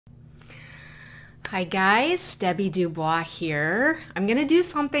Hi guys, Debbie Dubois here. I'm going to do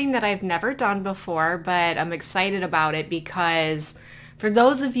something that I've never done before, but I'm excited about it because for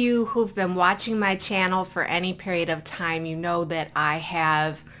those of you who've been watching my channel for any period of time, you know that I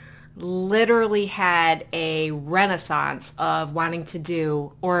have literally had a renaissance of wanting to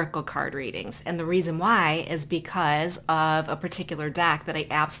do oracle card readings. And the reason why is because of a particular deck that I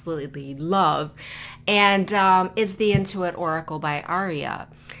absolutely love, and it's the iN2IT Oracle by Aria.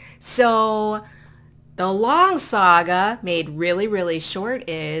 So the long saga, made really, really short,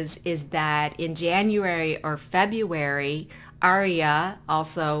 is that in January or February, Aria,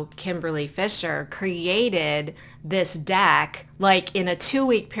 also Kimberly Fisher, created this deck like in a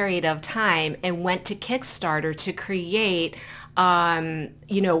 2-week period of time and went to Kickstarter to create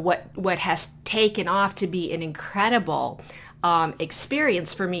what has taken off to be an incredible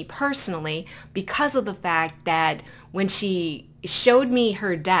experience for me personally, because of the fact that when she showed me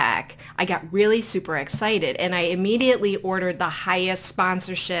her deck, I got really super excited and I immediately ordered the highest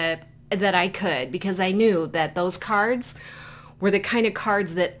sponsorship that I could, because I knew that those cards were the kind of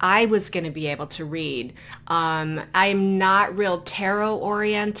cards that I was going to be able to read. I'm not real tarot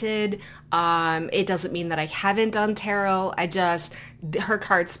oriented. It doesn't mean that I haven't done tarot. Her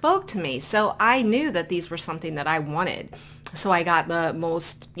cards spoke to me. So I knew that these were something that I wanted. So I got the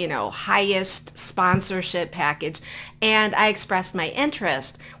most, highest sponsorship package, and I expressed my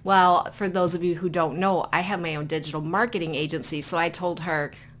interest. Well, for those of you who don't know, I have my own digital marketing agency. So I told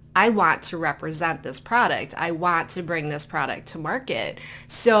her, I want to represent this product. I want to bring this product to market.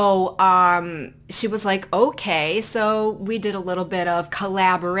 So she was like, okay. So we did a little bit of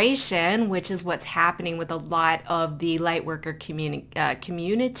collaboration, which is what's happening with a lot of the lightworker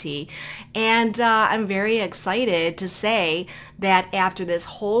community. And I'm very excited to say that after this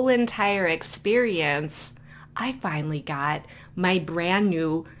whole entire experience, I finally got my brand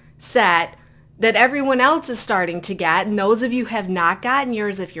new set that everyone else is starting to get. And those of you who have not gotten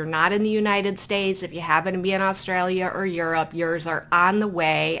yours, if you're not in the United States, if you happen to be in Australia or Europe, yours are on the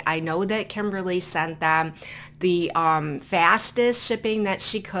way. I know that Kimberly sent them the fastest shipping that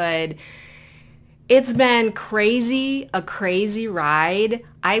she could. It's been crazy, a crazy ride.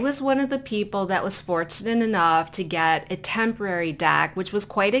 I was one of the people that was fortunate enough to get a temporary deck, which was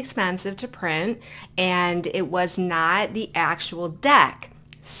quite expensive to print, and it was not the actual deck.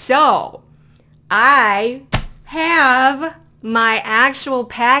 So I have my actual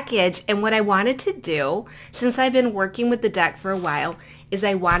package, and what I wanted to do, since I've been working with the deck for a while, is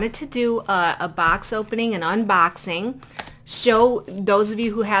I wanted to do a box opening and unboxing, show those of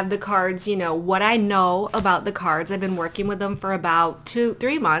you who have the cards, what I know about the cards. I've been working with them for about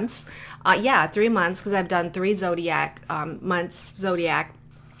 3 months. 3 months, because I've done 3 months Zodiac.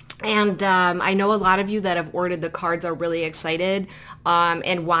 And I know a lot of you that have ordered the cards are really excited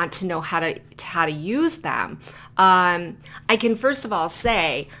and want to know how to use them. I can first of all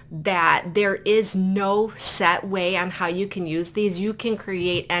say that there is no set way on how you can use these. You can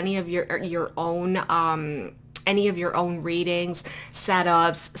create any of your own readings,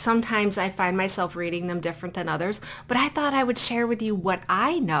 setups. Sometimes I find myself reading them different than others, but I thought I would share with you what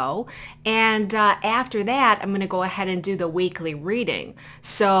I know. And after that, I'm going to go ahead and do the weekly reading.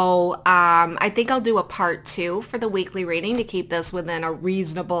 So I think I'll do a part 2 for the weekly reading to keep this within a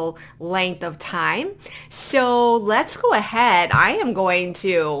reasonable length of time. So let's go ahead. I am going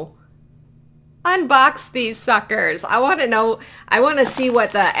to unbox these suckers. I want to see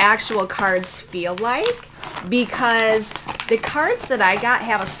what the actual cards feel like, because the cards that I got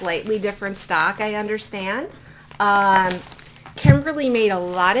have a slightly different stock, I understand. Kimberly made a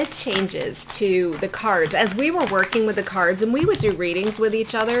lot of changes to the cards as we were working with the cards, and we would do readings with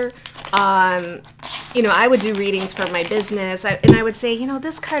each other. I would do readings for my business, and I would say,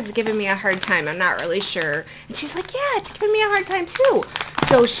 this card's giving me a hard time. I'm not really sure. And she's like, yeah, it's giving me a hard time too.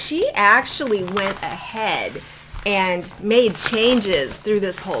 So she actually went ahead and made changes through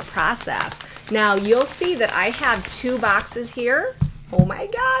this whole process. Now you'll see that I have 2 boxes here. Oh my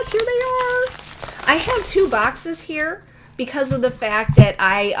gosh, here they are. I have 2 boxes here because of the fact that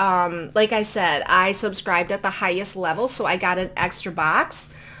like I said, I subscribed at the highest level, so I got an extra box.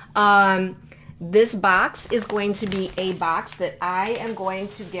 This box is going to be a box that I am going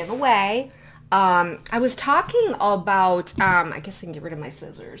to give away. I was talking about, I guess I can get rid of my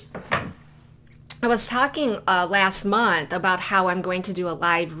scissors. I was talking last month about how I'm going to do a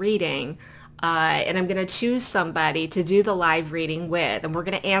live reading, and I'm going to choose somebody to do the live reading with, and we're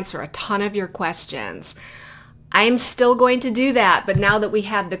going to answer a ton of your questions. I'm still going to do that, but now that we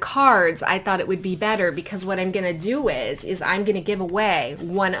have the cards, I thought it would be better, because what I'm going to do is I'm going to give away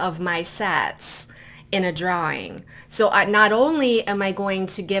one of my sets. in a drawing. So not only am I going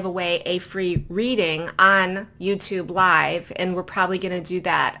to give away a free reading on YouTube Live, and we're probably going to do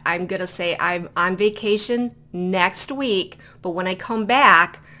that. I'm going to say I'm on vacation next week, but when I come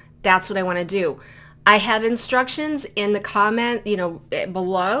back, that's what I want to do. I have instructions in the comment,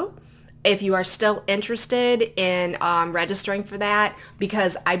 below, if you are still interested in registering for that,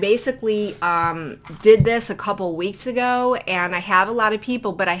 because I basically did this a couple weeks ago, and I have a lot of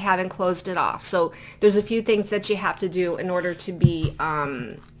people, but I haven't closed it off. So there's a few things that you have to do in order to be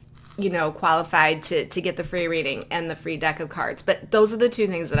qualified to get the free reading and the free deck of cards. But those are the two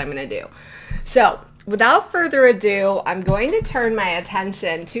things that I'm going to do. So without further ado, I'm going to turn my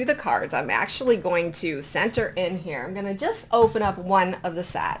attention to the cards. I'm actually going to center in here. I'm going to just open up one of the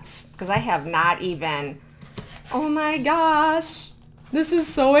sets because I have not even, oh my gosh, this is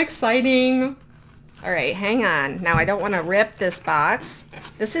so exciting. All right, hang on. Now I don't want to rip this box.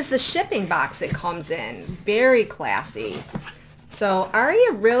 This is the shipping box it comes in. Very classy. So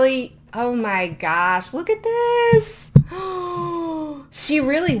Aria really, oh my gosh, look at this. She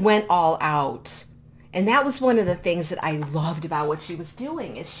really went all out. And that was one of the things that I loved about what she was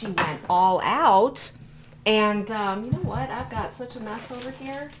doing, is she went all out. And you know what? I've got such a mess over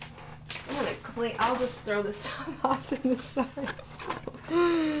here. I'm going to clean. I'll just throw this off to the side.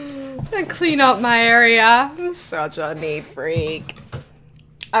 And clean up my area. I'm such a neat freak.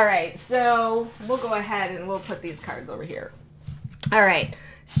 All right, so we'll go ahead and we'll put these cards over here. All right,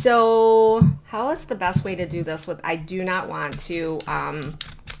 so how is the best way to do this with, I do not want to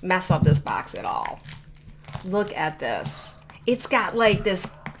mess up this box at all. Look at this. It's got like this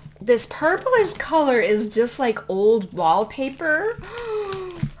purplish color is just like old wallpaper.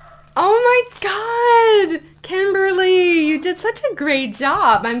 Oh my God, Kimberly, you did such a great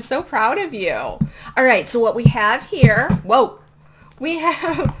job. I'm so proud of you. All right, so what we have here, whoa, we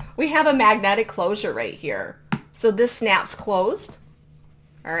have a magnetic closure right here. So this snaps closed.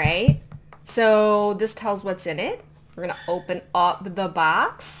 All right, so this tells what's in it. We're gonna open up the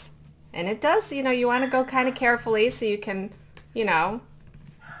box. And it does, you want to go kind of carefully so you can,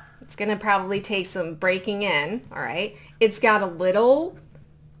 it's going to probably take some breaking in, all right? It's got a little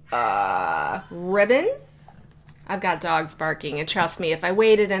ribbon. I've got dogs barking, and trust me, if I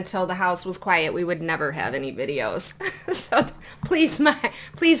waited until the house was quiet, we would never have any videos. So please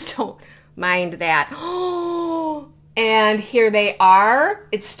don't mind that. Oh, and here they are.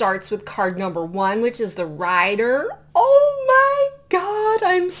 It starts with card number 1, which is the rider. Oh my God,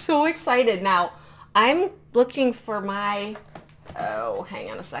 I'm so excited. Now, I'm looking for my, oh,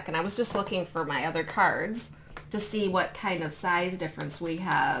 hang on a second. I was just looking for my other cards to see what kind of size difference we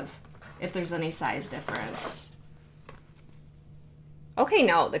have, if there's any size difference. Okay,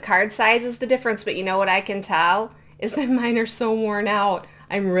 no, the card size is the difference, but you know what I can tell is that mine are so worn out.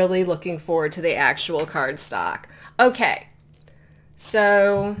 I'm really looking forward to the actual card stock. Okay,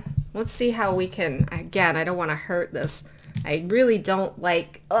 so let's see how we can, again, I don't want to hurt this. I really don't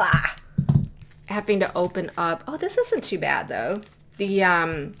like having to open up. Oh, this isn't too bad though. The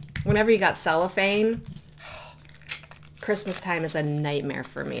whenever you got cellophane, Christmas time is a nightmare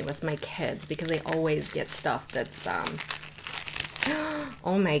for me with my kids because they always get stuff that's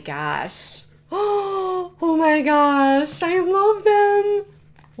oh my gosh. Oh my gosh, I love them.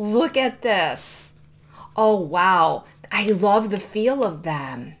 Look at this. Oh wow, I love the feel of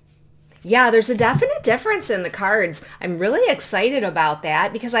them. Yeah, there's a definite difference in the cards. I'm really excited about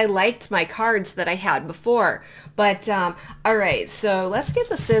that because I liked my cards that I had before. But, all right, so let's get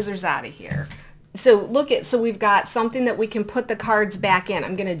the scissors out of here. So so we've got something that we can put the cards back in.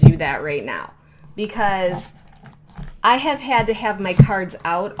 I'm going to do that right now because I have had to have my cards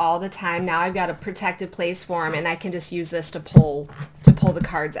out all the time. Now I've got a protected place for them, and I can just use this to pull the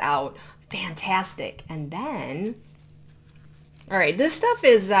cards out. Fantastic. And then, all right, this stuff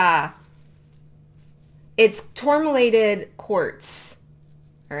is... it's tourmalated quartz.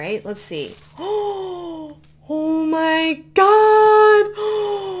 All right, let's see. Oh my God.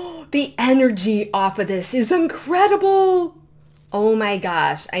 The energy off of this is incredible. Oh my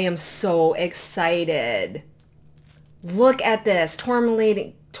gosh, I am so excited. Look at this,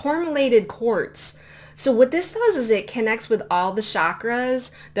 tourmalated quartz. So what this does is it connects with all the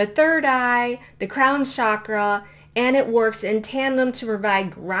chakras, the third eye, the crown chakra, and it works in tandem to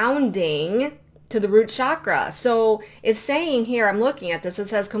provide grounding to the root chakra. So it's saying here, I'm looking at this, it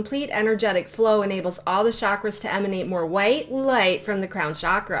says complete energetic flow enables all the chakras to emanate more white light from the crown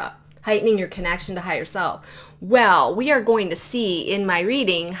chakra, heightening your connection to higher self. Well, we are going to see in my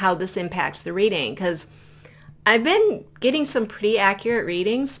reading how this impacts the reading because I've been getting some pretty accurate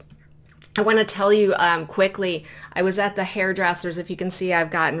readings I want to tell you quickly, I was at the hairdressers. If you can see,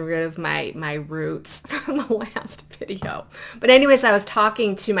 I've gotten rid of my roots from the last video. But anyways, I was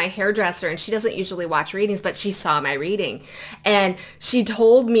talking to my hairdresser, and she doesn't usually watch readings, but she saw my reading. And she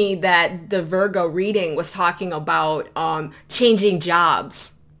told me that the Virgo reading was talking about changing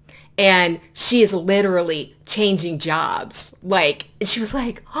jobs. And she is literally changing jobs. Like, she was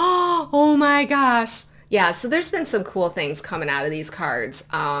like, oh my gosh. Yeah, so there's been some cool things coming out of these cards.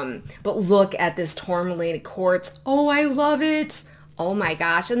 But look at this tourmaline quartz. Oh, I love it. Oh my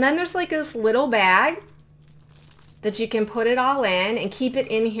gosh. And then there's like this little bag that you can put it all in and keep it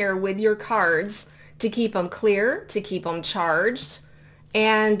in here with your cards to keep them clear, to keep them charged.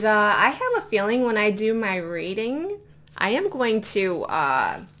 And I have a feeling when I do my reading, I am going to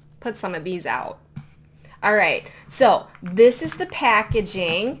put some of these out. All right, so this is the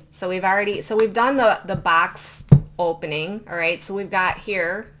packaging. So we've done the box opening. All right, so we've got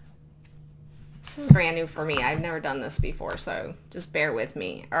here, this is brand new for me. I've never done this before, so just bear with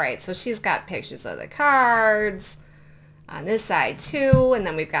me. All right, so she's got pictures of the cards on this side too, and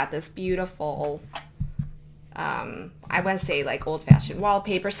then we've got this beautiful, I want to say like old-fashioned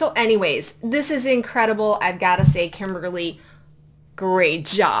wallpaper. So anyways, this is incredible. I've got to say, Kimberly, great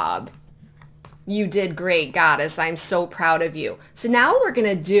job. You did great, Goddess. I'm so proud of you. So now what we're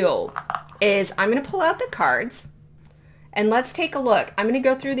going to do is I'm going to pull out the cards and let's take a look. I'm going to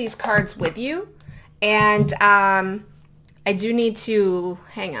go through these cards with you, and I do need to,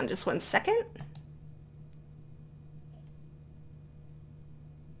 hang on just one second.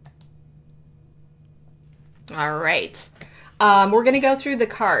 All right. We're going to go through the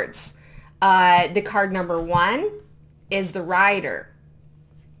cards. The card number 1 is the Rider.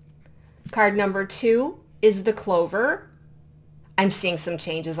 Card number 2 is the Clover. I'm seeing some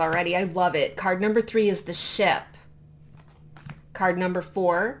changes already. I love it. Card number 3 is the Ship. Card number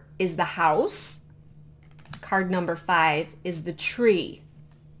 4 is the House. Card number 5 is the Tree.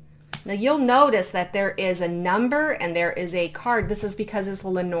 Now you'll notice that there is a number and there is a card. This is because it's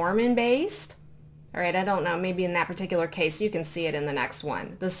Lenormand based. All right, I don't know. Maybe in that particular case, you can see it in the next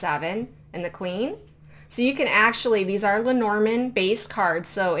one. The 7 and the Queen. So you can actually, these are Lenormand based cards,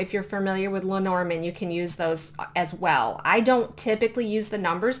 so if you're familiar with Lenormand, you can use those as well. I don't typically use the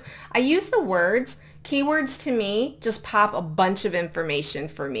numbers. I use the words. Keywords to me just pop a bunch of information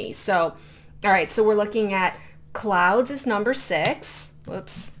for me. So, all right, so we're looking at clouds is number 6.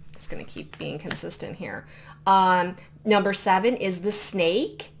 Whoops, just going to keep being consistent here. Number 7 is the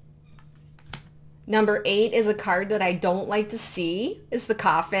Snake. Number 8 is a card that I don't like to see, is the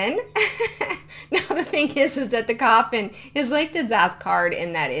Coffin. Now the thing is that the Coffin is like the death card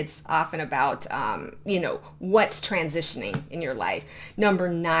in that it's often about, you know, what's transitioning in your life. Number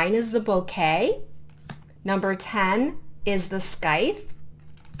 9 is the Bouquet. Number 10 is the Scythe.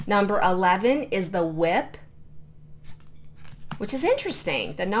 Number 11 is the Whip, which is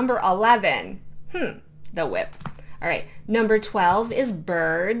interesting. The number 11, the Whip. All right, number 12 is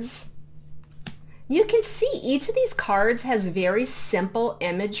Birds. You can see each of these cards has very simple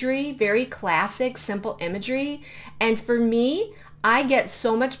imagery, very classic, simple imagery. And for me, I get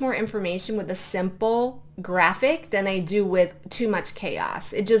so much more information with a simple graphic than I do with too much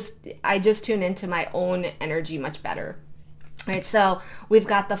chaos. I just tune into my own energy much better. All right, so we've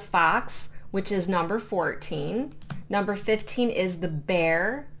got the Fox, which is number 14. Number 15 is the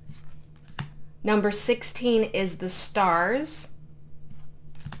Bear. Number 16 is the Stars.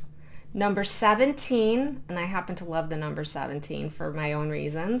 Number 17, and I happen to love the number 17 for my own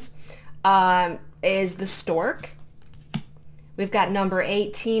reasons, is the Stork. We've got number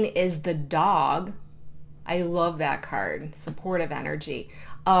 18 is the Dog. I love that card, supportive energy.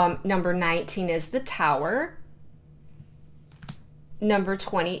 Number 19 is the Tower. Number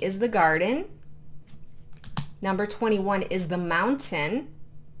 20 is the Garden. Number 21 is the Mountain.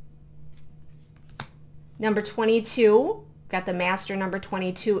 Number 22, got the Master. Number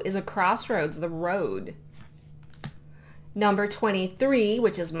 22 is a Crossroads, the Road. Number 23,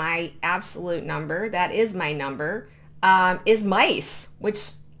 which is my absolute number, that is my number, is Mice,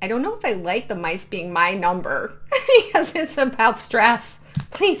 which I don't know if I like the mice being my number because it's about stress.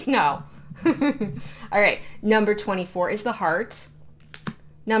 Please no. All right, number 24 is the Heart.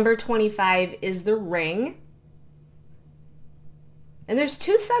 Number 25 is the Ring. And there's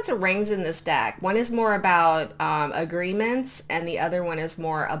two sets of rings in this deck. One is more about agreements, and the other one is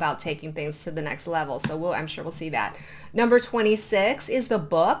more about taking things to the next level. So I'm sure we'll see that. Number 26 is the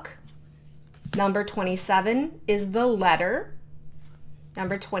Book. Number 27 is the Letter.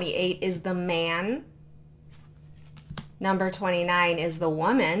 Number 28 is the Man. Number 29 is the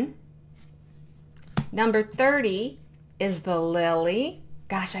Woman. Number 30 is the Lily.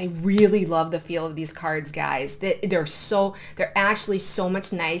 Gosh, I really love the feel of these cards, guys. They're actually so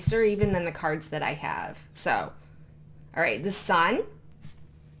much nicer even than the cards that I have. So, all right, the sun,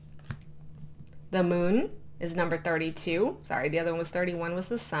 the moon is number 32. Sorry, the other one was 31 was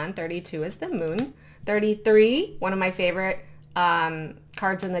the sun. 32 is the moon. 33, one of my favorite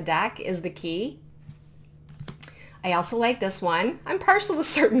cards in the deck, is the key. I also like this one. I'm partial to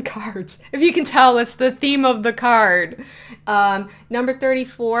certain cards. If you can tell, it's the theme of the card. Number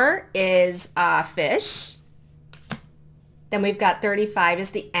 34 is fish. Then we've got 35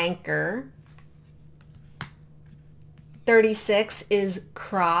 is the anchor. 36 is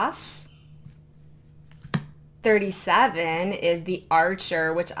cross. 37 is the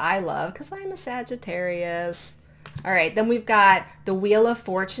archer, which I love because I'm a Sagittarius. All right, then we've got the wheel of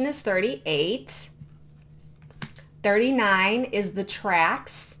fortune is 38. 39 is the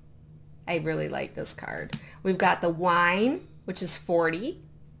tracks. I really like this card. We've got the wine, which is 40.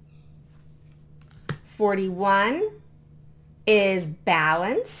 41 is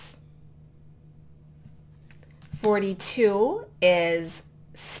balance. 42 is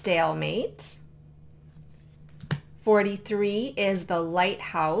stalemate. 43 is the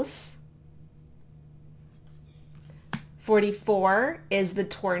lighthouse. 44 is the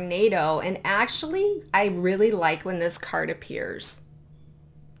tornado, and actually I really like when this card appears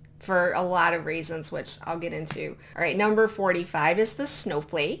for a lot of reasons, which I'll get into. All right, number 45 is the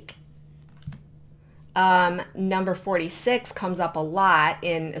snowflake. Number 46 comes up a lot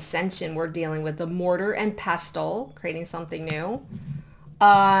in Ascension. We're dealing with the mortar and pestle, creating something new.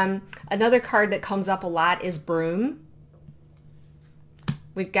 Another card that comes up a lot is broom.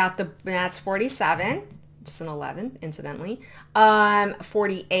 We've got that's 47. Just an 11, incidentally.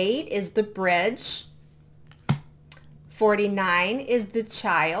 48 is the bridge. 49 is the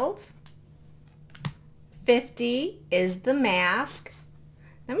child. 50 is the mask.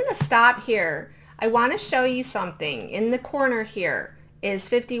 I'm going to stop here. I want to show you something. In the corner here is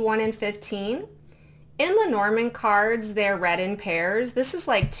 51 and 15. In Lenormand cards, they're read in pairs. This is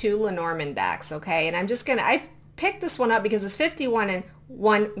like two Lenormand decks, okay? And I picked this one up because it's 51 and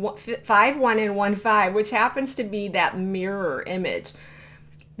 5 1 and 1 5, which happens to be that mirror image.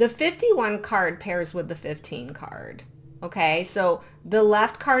 The 51 card pairs with the 15 card. Okay, so the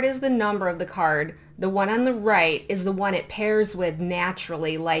left card is the number of the card. The one on the right is the one it pairs with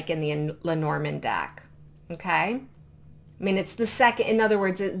naturally, like in the Lenormand deck. Okay, I mean it's the second. In other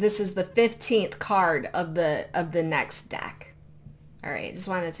words, this is the 15th card of the next deck. All right, just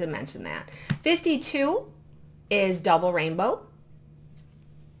wanted to mention that. 52 is double rainbow.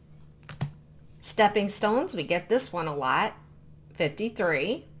 Stepping stones, we get this one a lot.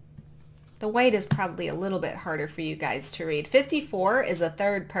 53. The white is probably a little bit harder for you guys to read. 54 is a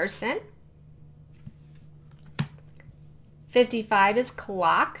third person. 55 is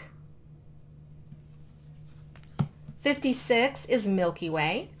clock. 56 is Milky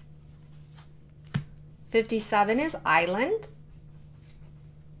Way. 57 is island.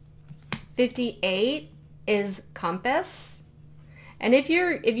 58 is compass. And if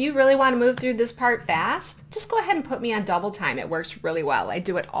you really want to move through this part fast, just go ahead and put me on double time. It works really well. I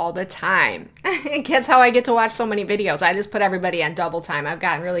do it all the time. That's how I get to watch so many videos. I just put everybody on double time. I've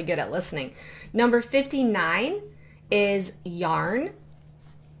gotten really good at listening. Number 59 is yarn.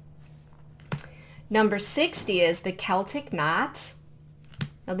 Number 60 is the Celtic knot.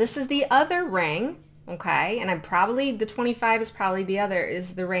 Now this is the other ring. Okay, and the 25 is probably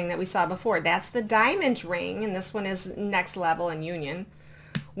is the ring that we saw before. That's the diamond ring, and this one is next level in union.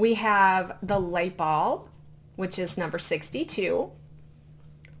 We have the light bulb, which is number 62.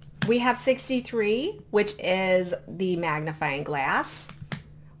 We have 63, which is the magnifying glass.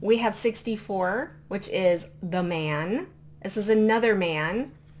 We have 64, which is the man. This is another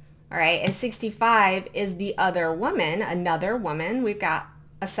man. All right, and 65 is the other woman, another woman. We've got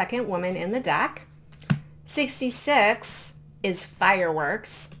a second woman in the deck. 66 is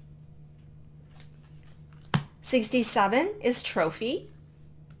fireworks. 67 is trophy.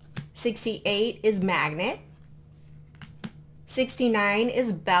 68 is magnet. 69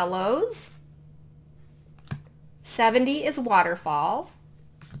 is bellows. 70 is waterfall.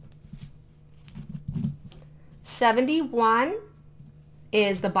 71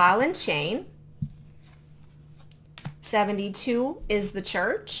 is the ball and chain. 72 is the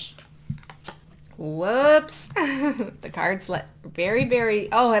church. Whoops. The cards let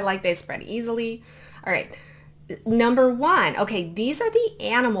I like they spread easily. All right. Number 1. Okay, these are the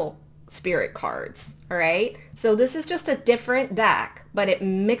animal spirit cards. All right. So this is just a different deck, but it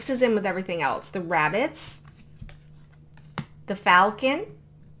mixes in with everything else. The rabbits, the falcon,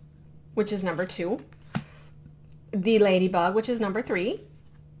 which is number 2, the ladybug, which is number 3,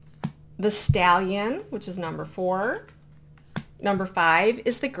 the stallion, which is number 4. Number 5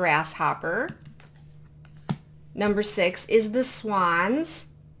 is the grasshopper. Number 6 is the swans.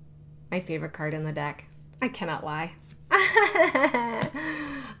 My favorite card in the deck. I cannot lie.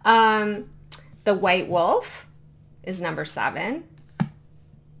 The white wolf is number 7.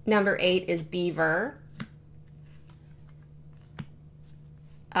 Number 8 is beaver.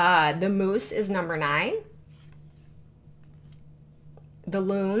 The moose is number 9. The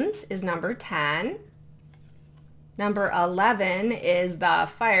loons is number 10. Number 11 is the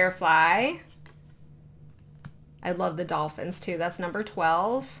firefly. I love the dolphins too. That's number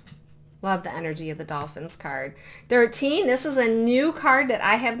 12. Love the energy of the dolphins card. 13, this is a new card that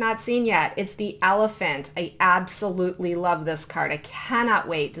I have not seen yet. It's the elephant. I absolutely love this card. I cannot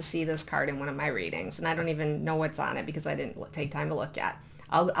wait to see this card in one of my readings. And I don't even know what's on it because I didn't take time to look yet.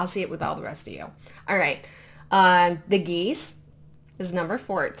 I'll see it with all the rest of you. All right. The geese is number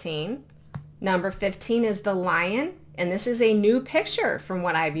 14. Number 15 is the lion. And this is a new picture from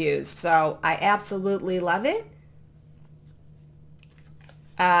what I've used. So I absolutely love it.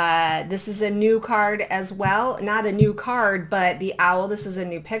 This is a new card as well. Not a new card, but the owl, this is a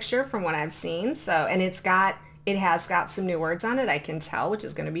new picture from what I've seen. So, and it has got some new words on it, I can tell, which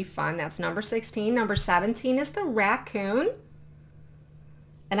is going to be fun. That's number 16. Number 17 is the raccoon.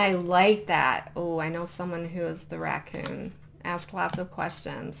 And I like that. Oh, I know someone who is the raccoon. Ask lots of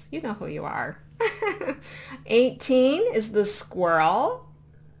questions. You know who you are. 18 is the squirrel.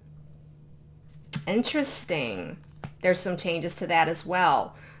 Interesting. There's some changes to that as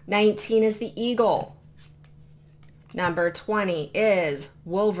well. 19 is the eagle. Number 20 is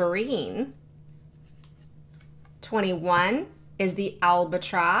Wolverine. 21 is the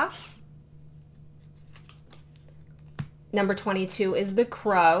albatross. Number 22 is the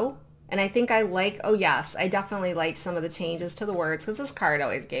crow. And I think I like, oh yes, I definitely like some of the changes to the words because this card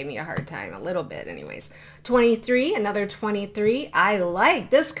always gave me a hard time, a little bit anyways. 23, another 23. I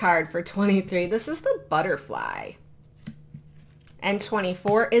like this card for 23. This is the butterfly. And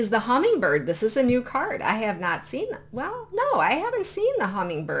 24 is the hummingbird. This is a new card. I have not seen, well, no, I haven't seen the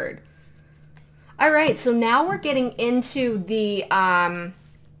hummingbird. All right, so now we're getting into the,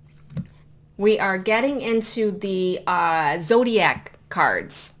 zodiac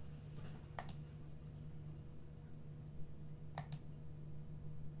cards.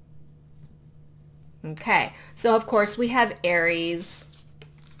 Okay, so of course we have Aries,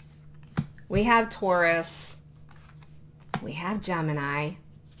 we have Taurus, we have Gemini.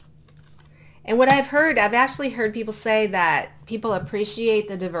 And what I've actually heard people say that people appreciate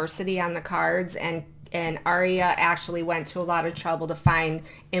the diversity on the cards, and Aria actually went to a lot of trouble to find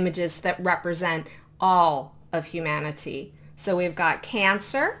images that represent all of humanity. So we've got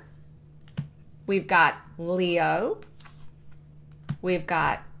Cancer, we've got Leo, we've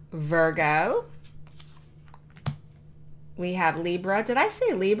got Virgo, we have Libra. Did I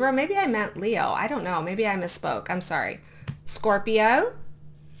say Libra? Maybe I meant Leo. I don't know. Maybe I misspoke. I'm sorry. Scorpio,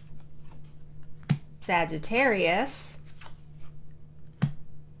 Sagittarius,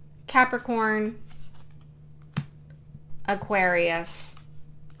 Capricorn, Aquarius,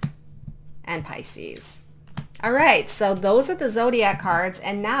 and Pisces. All right, so those are the zodiac cards,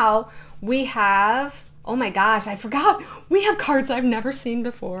 and now we have, oh my gosh, I forgot, we have cards I've never seen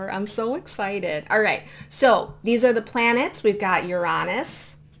before. I'm so excited. All right, so these are the planets. We've got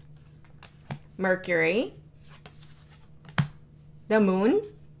Uranus, Mercury, the moon,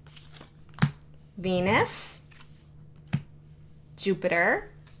 Venus,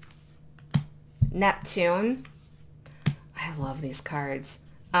 Jupiter, Neptune. I love these cards.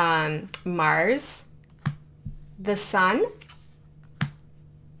 Mars, the sun,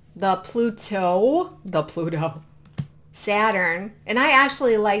 the Pluto, Saturn. And I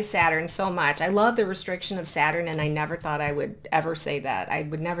actually like Saturn so much. I love the restriction of Saturn, and I never thought I would ever say that. I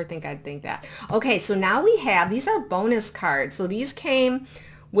would never think I'd think that. Okay, so now we have, these are bonus cards. So these came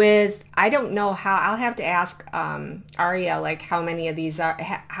with, I don't know how, I'll have to ask Aria like how many of these are,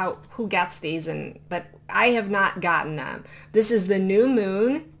 who gets these, but I have not gotten them. This is the new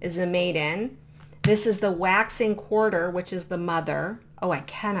moon, is the maiden. This is the waxing quarter, which is the mother. Oh, I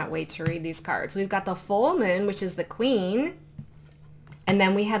cannot wait to read these cards. We've got the full moon, which is the queen. And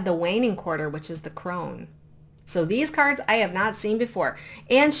then we have the waning quarter, which is the crone. So these cards I have not seen before.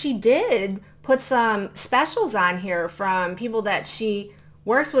 And she did put some specials on here from people that she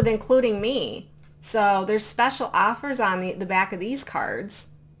works with, including me. So there's special offers on the back of these cards.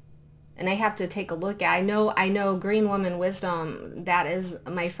 And I have to take a look at, I know Green Woman Wisdom, that is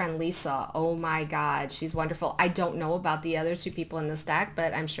my friend Lisa. Oh my God, she's wonderful. I don't know about the other 2 people in this deck,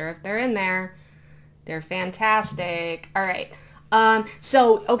 but I'm sure if they're in there, they're fantastic. All right,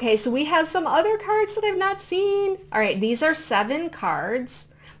 Okay, so we have some other cards that I've not seen. All right, these are 7 cards.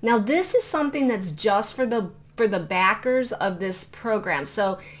 Now this is something that's just for the backers of this program.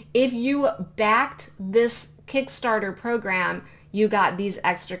 So if you backed this Kickstarter program, you got these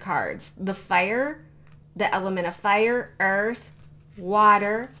extra cards. The fire, the element of fire, earth,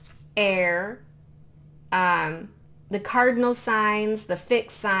 water, air, the cardinal signs, the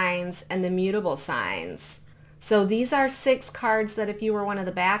fixed signs, and the mutable signs. So these are 6 cards that if you were one of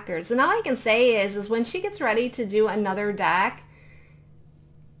the backers, and all I can say is when she gets ready to do another deck,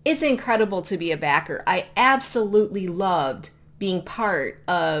 it's incredible to be a backer. I absolutely loved being part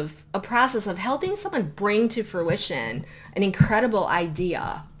of a process of helping someone bring to fruition an incredible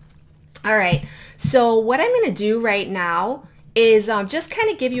idea. All right, so what I'm going to do right now is just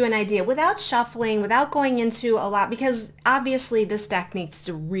kind of give you an idea without shuffling, without going into a lot, because obviously this deck needs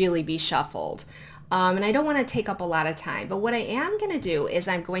to really be shuffled. And I don't want to take up a lot of time, but what I am going to do is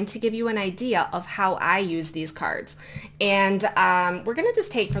I'm going to give you an idea of how I use these cards. And we're going to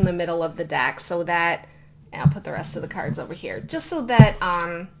just take from the middle of the deck so that, and I'll put the rest of the cards over here, just so that,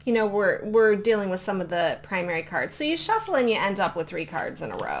 you know, we're dealing with some of the primary cards. So you shuffle and you end up with 3 cards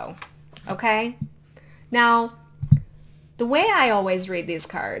in a row. Okay? Now, the way I always read these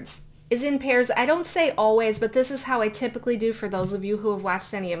cards is in pairs. I don't say always, but this is how I typically do for those of you who have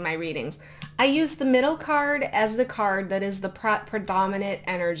watched any of my readings. I use the middle card as the card that is the predominant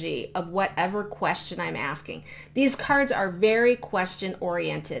energy of whatever question I'm asking. These cards are very question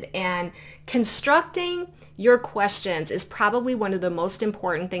oriented, and constructing your questions is probably one of the most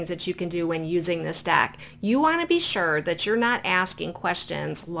important things that you can do when using this deck. You want to be sure that you're not asking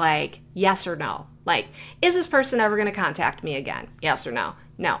questions like yes or no. Like, is this person ever going to contact me again? Yes or no?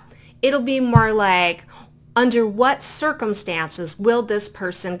 No. It'll be more like, under what circumstances will this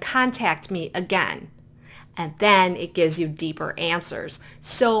person contact me again? And then it gives you deeper answers.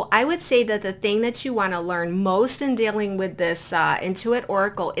 So I would say that the thing that you want to learn most in dealing with this iN2IT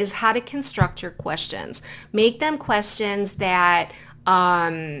Oracle is how to construct your questions. Make them questions that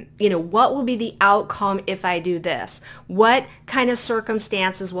you know, what will be the outcome if I do this? What kind of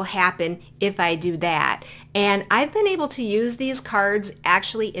circumstances will happen if I do that? And I've been able to use these cards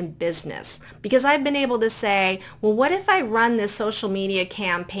actually in business, because I've been able to say, well, what if I run this social media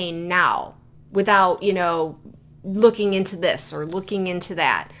campaign now without, you know, looking into this or looking into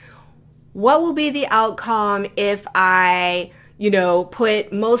that? What will be the outcome if I, you know,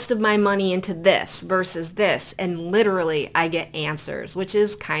 put most of my money into this versus this? And literally I get answers, which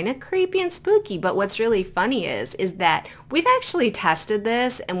is kind of creepy and spooky. But what's really funny is that we've actually tested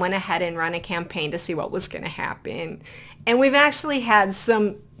this and went ahead and run a campaign to see what was going to happen. And we've actually had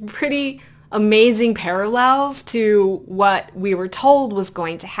some pretty amazing parallels to what we were told was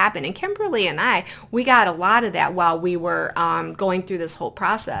going to happen. And Kimberly and I, we got a lot of that while we were going through this whole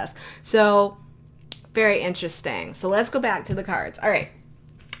process. So very interesting. So let's go back to the cards. All right.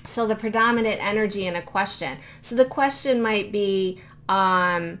 So the predominant energy in a question. So the question might be,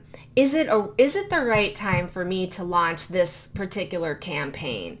 is it the right time for me to launch this particular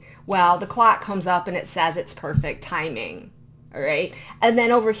campaign? Well, the clock comes up and it says it's perfect timing. All right. And then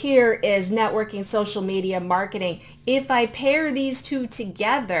over here is networking, social media, marketing. If I pair these two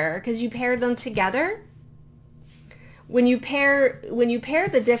together, because you pair them together, when you pair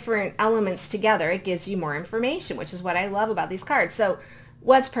the different elements together, it gives you more information, which is what I love about these cards. So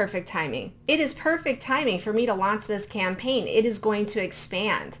what's perfect timing? It is perfect timing for me to launch this campaign. It is going to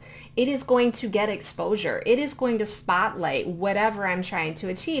expand. It is going to get exposure. It is going to spotlight whatever I'm trying to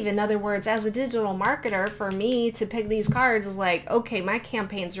achieve. In other words, as a digital marketer, for me to pick these cards is like, okay, my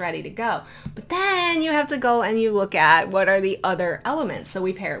campaign's ready to go. But then you have to go and you look at what are the other elements. So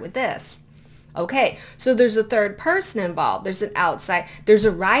we pair it with this. Okay, so there's a third person involved. There's an outside, there's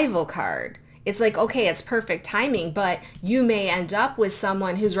a rival card. It's like, okay, it's perfect timing, but you may end up with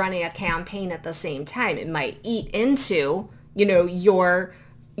someone who's running a campaign at the same time. It might eat into, you know, your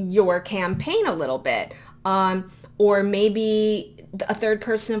campaign a little bit. Or maybe a third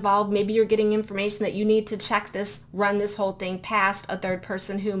person involved, maybe you're getting information that you need to check this, run this whole thing past a third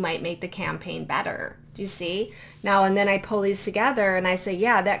person who might make the campaign better. Do you see? Now, and then I pull these together and I say,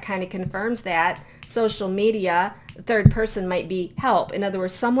 yeah, that kind of confirms that. Social media, third person might be help. In other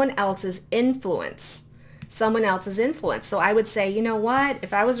words, someone else's influence. Someone else's influence. So I would say, you know what?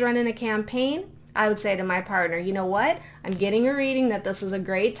 If I was running a campaign, I would say to my partner, you know what? I'm getting a reading that this is a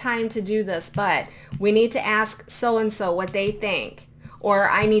great time to do this, but we need to ask so-and-so what they think. Or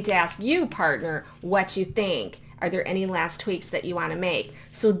I need to ask you, partner, what you think. Are there any last tweaks that you want to make?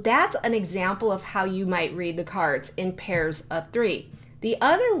 So that's an example of how you might read the cards in pairs of 3. The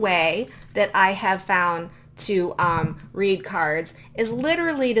other way that I have found to read cards is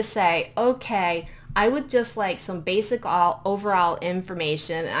literally to say, okay, I would just like some basic overall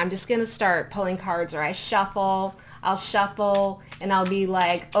information. I'm just going to start pulling cards, or I'll shuffle and I'll be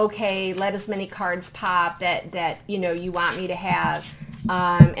like, okay, let as many cards pop that you know you want me to have.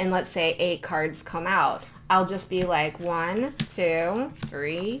 And let's say 8 cards come out. I'll just be like 1, 2,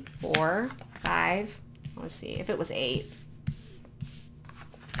 3, 4, 5. Let's see if it was 8.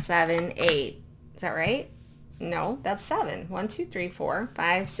 7, 8. Is that right? No, that's 7. 1, 2, 3, 4,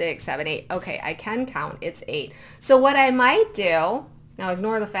 5, 6, 7, 8. Okay, I can count. It's 8. So what I might do, now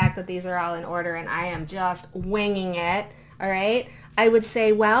ignore the fact that these are all in order and I am just winging it, all right? I would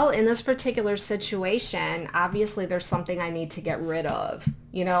say, well, in this particular situation, obviously there's something I need to get rid of.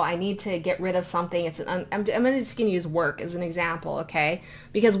 You know, I need to get rid of something. I'm just going to use work as an example, okay?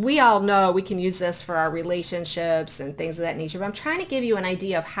 Because we all know we can use this for our relationships and things of that nature. But I'm trying to give you an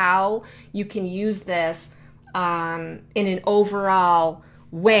idea of how you can use this in an overall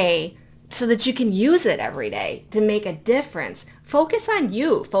way so that you can use it every day to make a difference. Focus on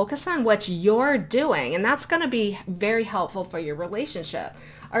you. Focus on what you're doing, and that's going to be very helpful for your relationship.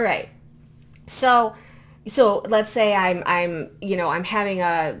 All right. So let's say I'm having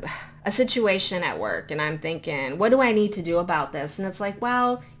a situation at work, and I'm thinking, what do I need to do about this? And it's like,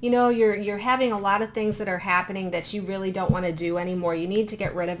 well, you know, you're having a lot of things that are happening that you really don't want to do anymore. You need to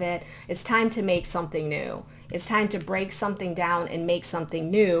get rid of it. It's time to make something new. It's time to break something down and make something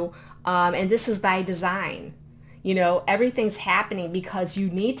new. And this is by design. You know, everything's happening because you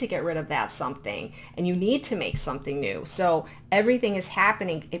need to get rid of that something and you need to make something new. So everything is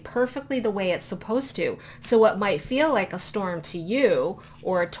happening perfectly the way it's supposed to. So what might feel like a storm to you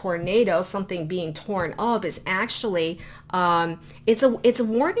or a tornado, something being torn up, is actually, it's a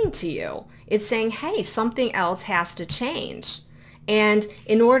warning to you. It's saying, hey, something else has to change. And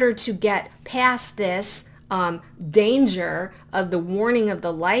in order to get past this danger of the warning of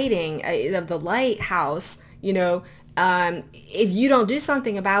the lighting, of the lighthouse, you know, if you don't do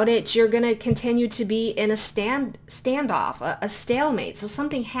something about it, you're going to continue to be in a standoff, a stalemate. So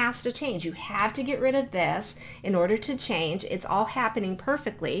something has to change. You have to get rid of this in order to change. It's all happening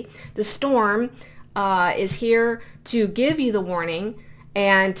perfectly. The storm is here to give you the warning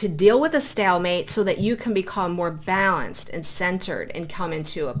and to deal with the stalemate so that you can become more balanced and centered and come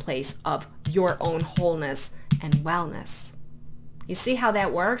into a place of your own wholeness and wellness. You see how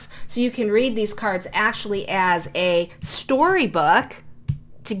that works? So you can read these cards actually as a storybook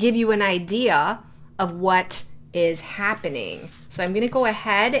to give you an idea of what is happening. So I'm going to go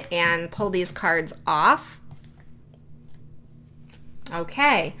ahead and pull these cards off.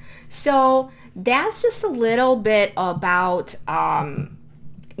 Okay, so that's just a little bit about,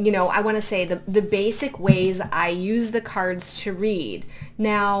 you know, I want to say the basic ways I use the cards to read.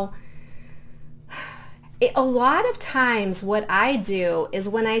 Now, a lot of times what I do is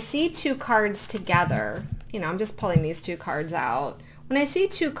when I see 2 cards together, you know, I'm just pulling these 2 cards out. When I see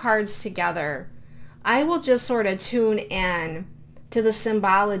 2 cards together, I will just sort of tune in to the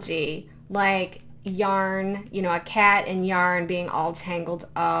symbology, like yarn, you know, a cat and yarn being all tangled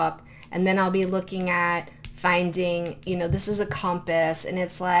up. And then I'll be looking at finding, you know, this is a compass, and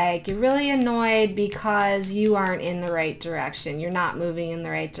it's like you're really annoyed because you aren't in the right direction. You're not moving in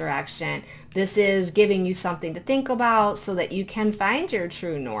the right direction. This is giving you something to think about so that you can find your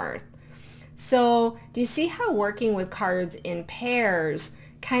true north. So do you see how working with cards in pairs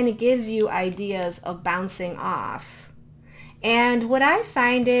kind of gives you ideas of bouncing off? And what I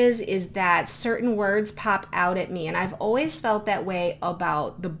find is that certain words pop out at me, and I've always felt that way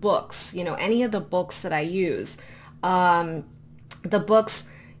about the books, you know, any of the books that I use. The books,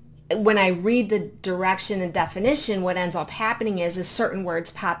 when I read the direction and definition, what ends up happening is certain words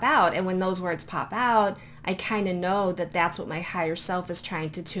pop out, and when those words pop out, I kind of know that that's what my higher self is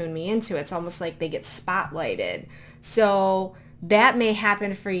trying to tune me into. It's almost like they get spotlighted. So that may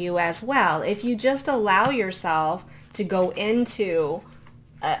happen for you as well. If you just allow yourself to go into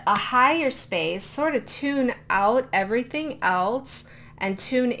a higher space, sort of tune out everything else and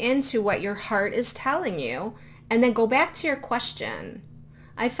tune into what your heart is telling you, and then go back to your question.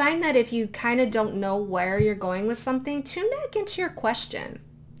 I find that if you kind of don't know where you're going with something, tune back into your question.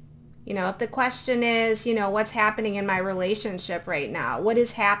 You know, if the question is, you know, what's happening in my relationship right now? What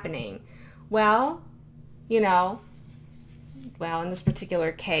is happening? Well, you know, well, in this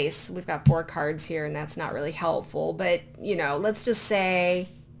particular case, we've got 4 cards here, and that's not really helpful. But, you know, let's just say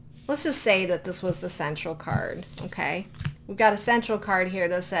that this was the central card, okay? We've got a central card here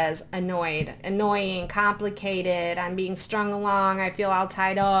that says annoyed, annoying, complicated, I'm being strung along, I feel all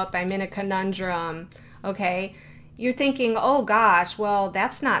tied up, I'm in a conundrum, okay? you're thinking, oh gosh, well,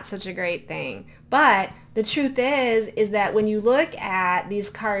 that's not such a great thing. But the truth is that when you look at these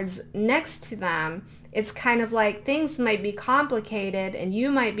cards next to them, it's kind of like things might be complicated and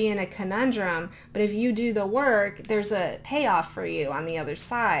you might be in a conundrum, but if you do the work, there's a payoff for you on the other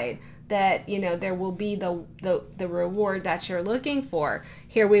side, that, you know, there will be the reward that you're looking for.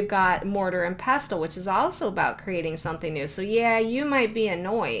 Here we've got mortar and pestle, which is also about creating something new. So yeah, you might be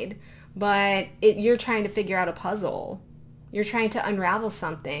annoyed, but you're trying to figure out a puzzle. You're trying to unravel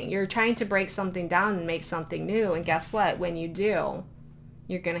something. You're trying to break something down and make something new. And guess what? When you do,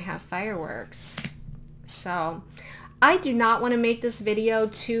 you're going to have fireworks. So I do not want to make this video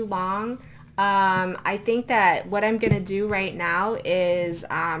too long. I think that what I'm going to do right now is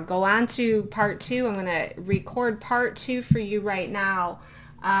go on to part 2. I'm going to record part 2 for you right now.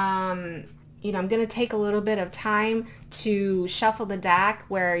 You know, I'm going to take a little bit of time to shuffle the deck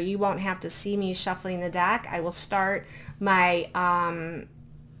where you won't have to see me shuffling the deck. I will start my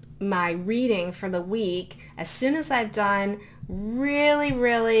my reading for the week as soon as I've done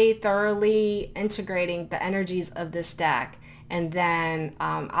really thoroughly integrating the energies of this deck. And then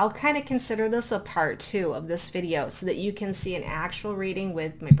I'll kind of consider this a part 2 of this video so that you can see an actual reading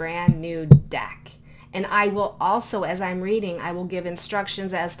with my brand new deck. And I will also, as I'm reading, I will give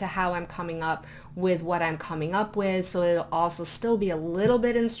instructions as to how I'm coming up with what I'm coming up with. So it'll also still be a little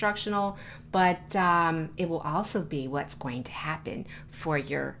bit instructional, but it will also be what's going to happen for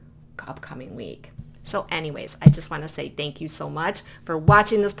your upcoming week. So anyways, I just want to say thank you so much for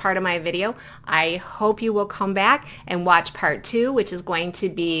watching this part of my video. I hope you will come back and watch part 2, which is going to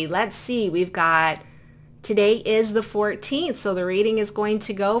be, let's see, we've got, today is the 14th, so the reading is going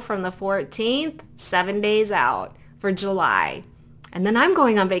to go from the 14th, 7 days out for July. And then I'm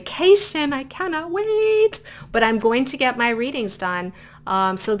going on vacation. I cannot wait. But I'm going to get my readings done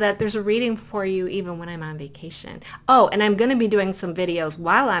so that there's a reading for you even when I'm on vacation. Oh, and I'm going to be doing some videos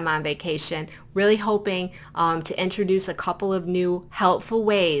while I'm on vacation, really hoping to introduce a couple of new helpful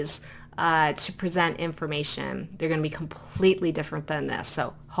ways to present information. They're going to be completely different than this.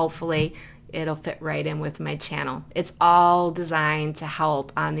 So hopefully it'll fit right in with my channel. It's all designed to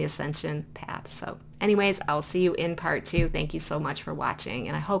help on the ascension path. So anyways, I'll see you in part 2. Thank you so much for watching,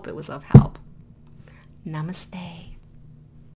 and I hope it was of help. Namaste.